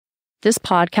This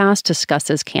podcast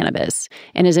discusses cannabis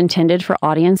and is intended for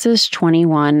audiences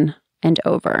 21 and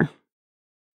over.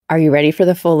 Are you ready for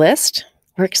the full list?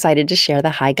 We're excited to share the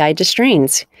High Guide to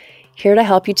Strains, here to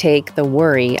help you take the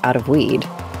worry out of weed.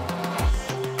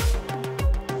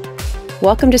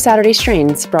 Welcome to Saturday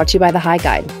Strains, brought to you by the High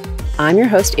Guide. I'm your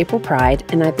host, April Pride,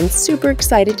 and I've been super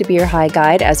excited to be your High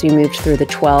Guide as we moved through the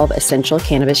 12 essential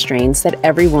cannabis strains that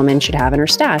every woman should have in her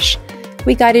stash.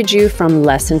 We guided you from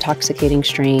less intoxicating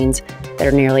strains that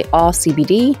are nearly all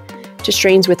CBD to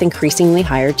strains with increasingly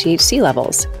higher THC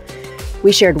levels.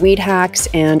 We shared weed hacks,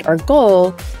 and our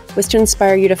goal was to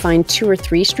inspire you to find 2 or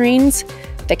 3 strains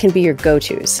that can be your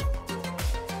go-tos.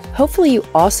 Hopefully you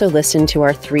also listened to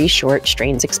our 3 short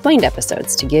Strains Explained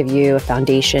episodes to give you a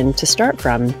foundation to start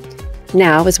from.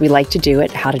 Now, as we like to do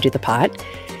at How to Do the Pot,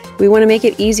 we want to make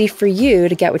it easy for you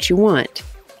to get what you want.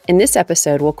 In this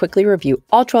episode, we'll quickly review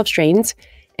all 12 strains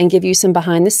and give you some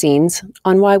behind the scenes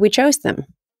on why we chose them.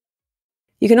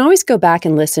 You can always go back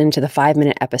and listen to the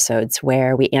 5-minute episodes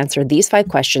where we answer these 5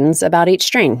 questions about each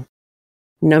strain.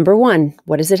 Number 1,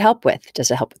 what does it help with?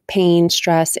 Does it help with pain,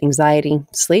 stress, anxiety,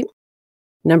 sleep?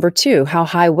 Number 2, how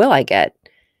high will I get?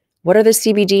 What are the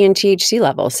CBD and THC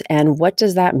levels, and what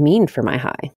does that mean for my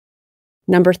high?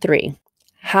 Number 3,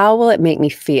 how will it make me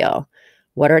feel?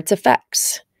 What are its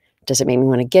effects? Does it make me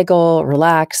want to giggle,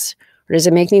 relax, or does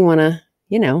it make me want to,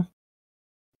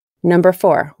 Number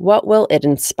 4, what will it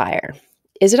inspire?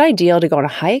 Is it ideal to go on a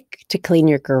hike, to clean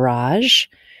your garage,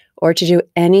 or to do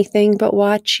anything but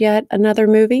watch yet another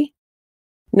movie?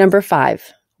 Number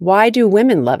 5, why do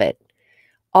women love it?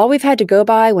 All we've had to go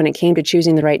by when it came to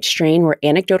choosing the right strain were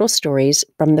anecdotal stories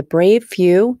from the brave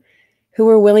few who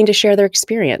were willing to share their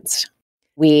experience.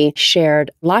 We shared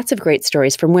lots of great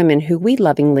stories from women who we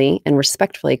lovingly and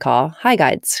respectfully call High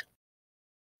Guides.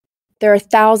 There are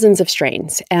thousands of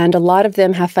strains, and a lot of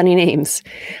them have funny names.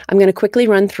 I'm going to quickly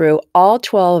run through all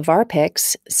 12 of our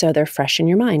picks so they're fresh in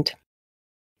your mind.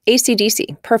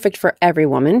 AC/DC, perfect for every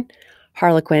woman.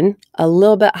 Harlequin, a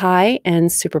little bit high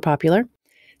and super popular.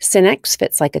 Cinex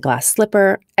fits like a glass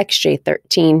slipper.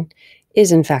 XJ13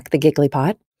 is in fact the giggly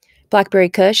pot. Blackberry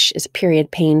Kush is a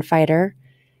period pain fighter.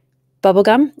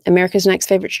 Bubblegum, America's next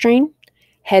favorite strain.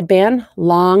 Headband,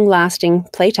 long-lasting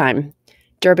playtime.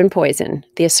 Durban Poison,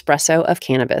 the espresso of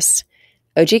cannabis.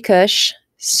 OG Kush,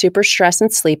 super stress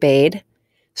and sleep aid.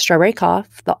 Strawberry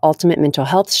Cough, the ultimate mental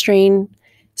health strain.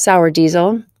 Sour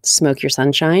Diesel, smoke your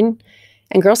sunshine.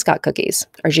 And Girl Scout Cookies,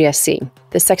 or GSC,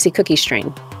 the sexy cookie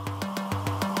strain.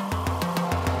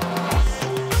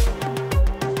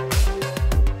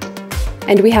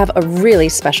 And we have a really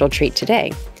special treat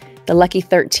today. The lucky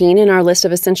 13 in our list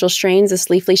of essential strains is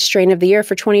Leafly Strain of the Year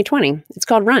for 2020. It's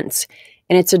called Runtz,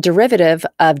 and it's a derivative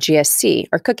of GSC,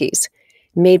 or cookies,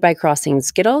 made by crossing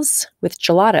Skittles with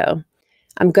gelato.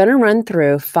 I'm going to run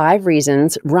through 5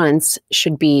 reasons Runtz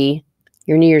should be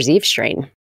your New Year's Eve strain.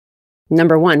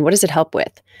 Number 1, what does it help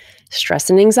with?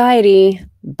 Stress and anxiety.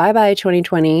 Bye-bye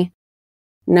 2020.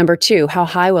 Number 2, how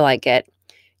high will I get?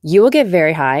 You will get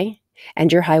very high,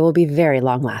 and your high will be very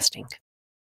long-lasting.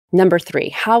 Number 3,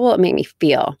 how will it make me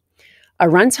feel? A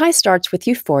Runtz high starts with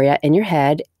euphoria in your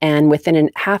head, and within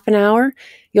half an hour,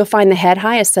 you'll find the head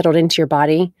high has settled into your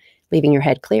body, leaving your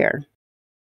head clear.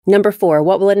 Number 4,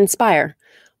 what will it inspire?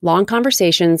 Long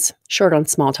conversations, short on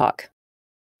small talk.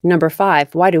 Number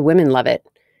 5, why do women love it?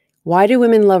 Why do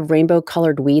women love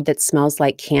rainbow-colored weed that smells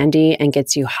like candy and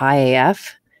gets you high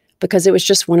AF? Because it was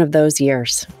just one of those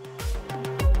years.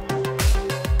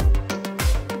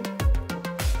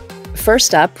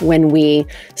 First up, when we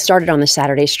started on the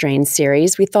Saturday Strains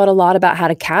series, we thought a lot about how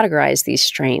to categorize these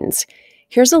strains.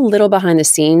 Here's a little behind the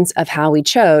scenes of how we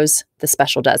chose the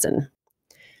special dozen.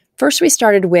 First, we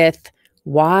started with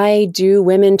why do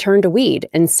women turn to weed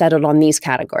and settled on these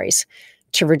categories: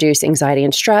 to reduce anxiety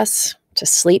and stress, to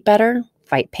sleep better,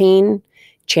 fight pain,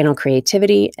 channel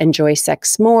creativity, enjoy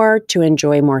sex more, to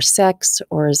enjoy more sex,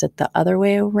 or is it the other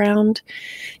way around?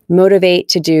 Motivate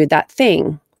to do that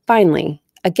thing, finally,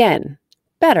 again,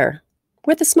 better,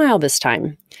 with a smile this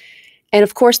time. And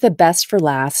of course, the best for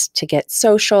last, to get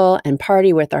social and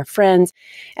party with our friends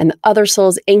and the other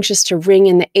souls anxious to ring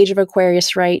in the age of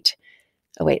Aquarius right.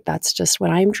 Oh wait, that's just what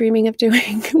I'm dreaming of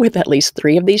doing with at least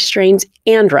 3 of these strains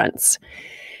and Runtz.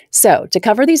 So to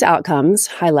cover these outcomes,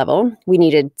 high level, we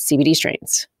needed CBD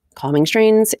strains, calming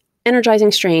strains,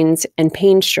 energizing strains, and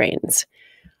pain strains.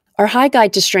 Our High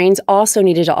Guide to Strains also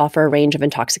needed to offer a range of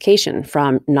intoxication,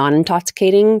 from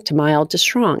non-intoxicating to mild to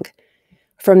strong.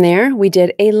 From there, we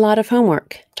did a lot of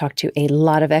homework, talked to a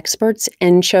lot of experts,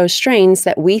 and chose strains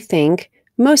that we think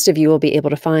most of you will be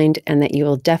able to find and that you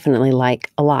will definitely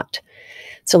like a lot.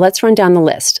 So let's run down the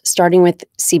list, starting with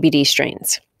CBD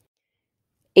strains.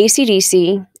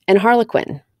 AC/DC and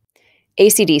Harlequin.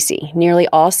 AC/DC, nearly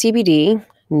all CBD,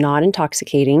 not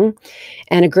intoxicating,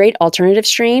 and a great alternative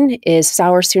strain is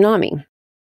Sour Tsunami.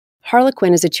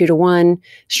 Harlequin is a 2-to-1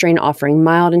 strain offering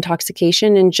mild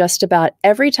intoxication and just about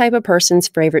every type of person's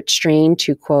favorite strain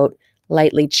to, quote,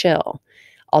 lightly chill.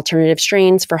 Alternative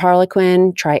strains for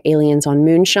Harlequin, try Aliens on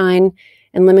Moonshine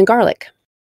and Lemon Garlic.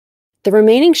 The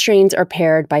remaining strains are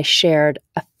paired by shared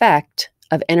effect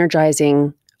of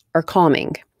energizing or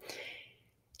calming.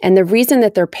 And the reason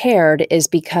that they're paired is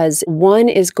because one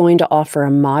is going to offer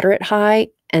a moderate high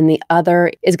and the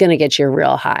other is going to get you a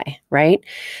real high, right?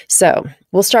 So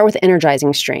we'll start with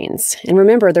energizing strains. And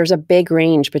remember, there's a big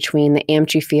range between the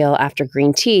amped you feel after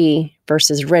green tea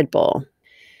versus Red Bull.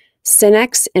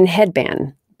 Cinex and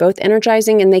Headband, both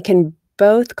energizing, and they can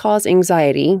both cause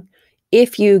anxiety.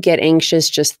 If you get anxious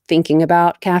just thinking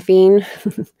about caffeine,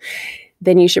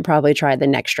 then you should probably try the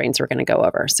next strains we're going to go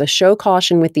over. So show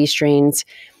caution with these strains.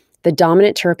 The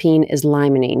dominant terpene is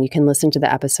limonene. You can listen to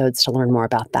the episodes to learn more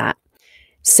about that.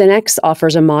 Cinex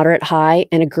offers a moderate high,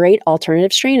 and a great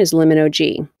alternative strain is Lemon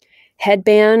OG.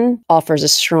 Headband offers a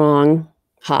strong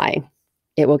high.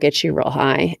 It will get you real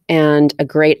high. And a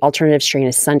great alternative strain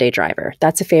is Sunday Driver.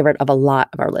 That's a favorite of a lot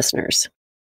of our listeners.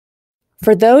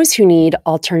 For those who need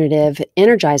alternative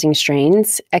energizing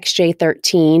strains,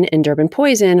 XJ13 and Durban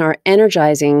Poison are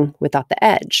energizing without the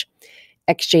edge.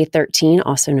 XJ13,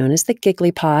 also known as the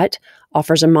Giggly Pot,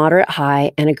 offers a moderate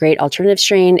high, and a great alternative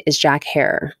strain is Jack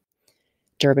Hare.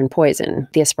 Durban Poison,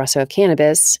 the espresso of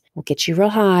cannabis, will get you real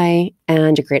high,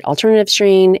 and a great alternative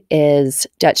strain is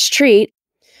Dutch Treat.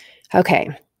 Okay,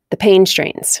 the pain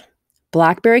strains,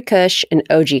 Blackberry Kush and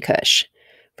OG Kush,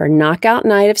 for knockout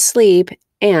night of sleep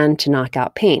and to knock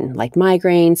out pain, like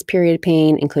migraines, period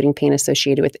pain, including pain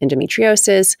associated with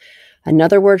endometriosis.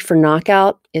 Another word for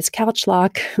knockout is couch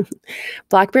lock.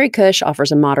 Blackberry Kush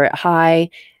offers a moderate high.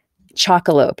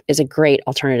 Chocolope is a great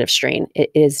alternative strain.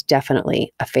 It is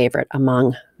definitely a favorite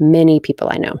among many people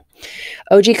I know.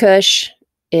 OG Kush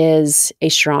is a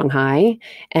strong high,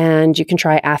 and you can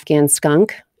try Afghan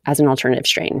Skunk as an alternative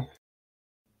strain.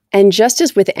 And just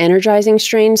as with energizing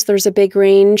strains, there's a big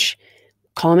range.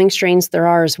 Calming strains there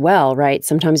are as well, right?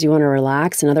 Sometimes you want to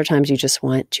relax and other times you just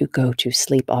want to go to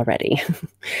sleep already.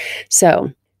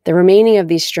 So the remaining of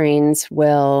these strains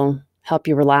will help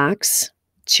you relax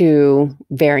to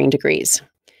varying degrees.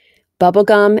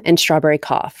 Bubblegum and Strawberry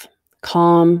Cough.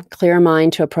 Calm, clear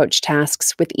mind to approach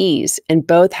tasks with ease, and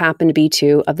both happen to be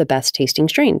two of the best tasting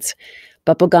strains.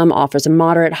 Bubblegum offers a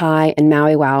moderate high, and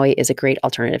Maui Wowie is a great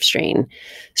alternative strain.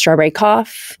 Strawberry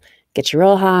Cough gets you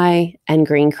real high, and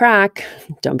Green Crack,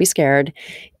 don't be scared,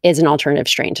 is an alternative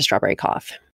strain to Strawberry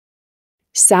Cough.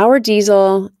 Sour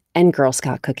Diesel and Girl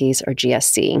Scout Cookies, or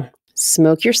GSC.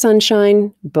 Smoke Your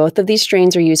Sunshine. Both of these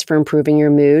strains are used for improving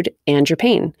your mood and your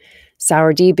pain.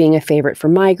 Sour D being a favorite for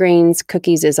migraines.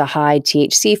 Cookies is a high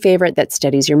THC favorite that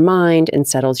steadies your mind and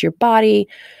settles your body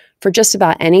for just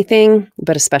about anything,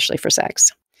 but especially for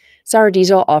sex. Sour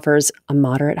Diesel offers a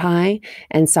moderate high,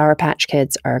 and Sour Patch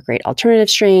Kids are a great alternative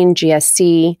strain.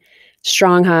 GSC,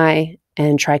 strong high,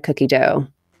 and try Cookie Dough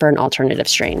for an alternative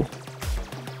strain.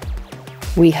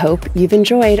 We hope you've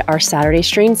enjoyed our Saturday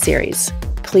Strain series.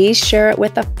 Please share it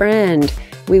with a friend.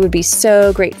 We would be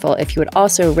so grateful if you would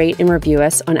also rate and review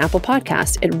us on Apple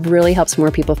Podcasts. It really helps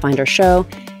more people find our show.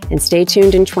 And stay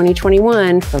tuned in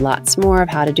 2021 for lots more of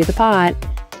How to Do the Pot.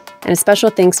 And a special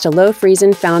thanks to Lo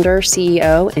Friesen, founder,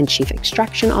 CEO, and Chief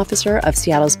Extraction Officer of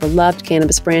Seattle's beloved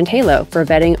cannabis brand Halo, for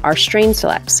vetting our strain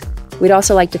selects. We'd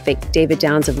also like to thank David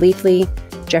Downs of Leafly,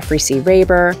 Jeffrey C.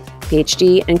 Raber,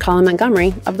 PhD, and Colin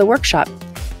Montgomery of The Workshop,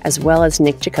 as well as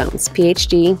Nick Jacones,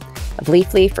 PhD, of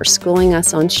Leafly, for schooling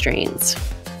us on strains.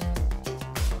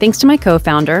 Thanks to my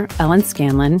co-founder, Ellen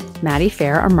Scanlon, Maddie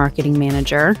Fair, our marketing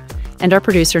manager, and our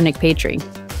producer, Nick Patry.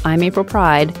 I'm April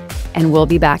Pride, and we'll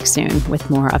be back soon with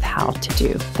more of How to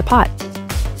Do the Pot.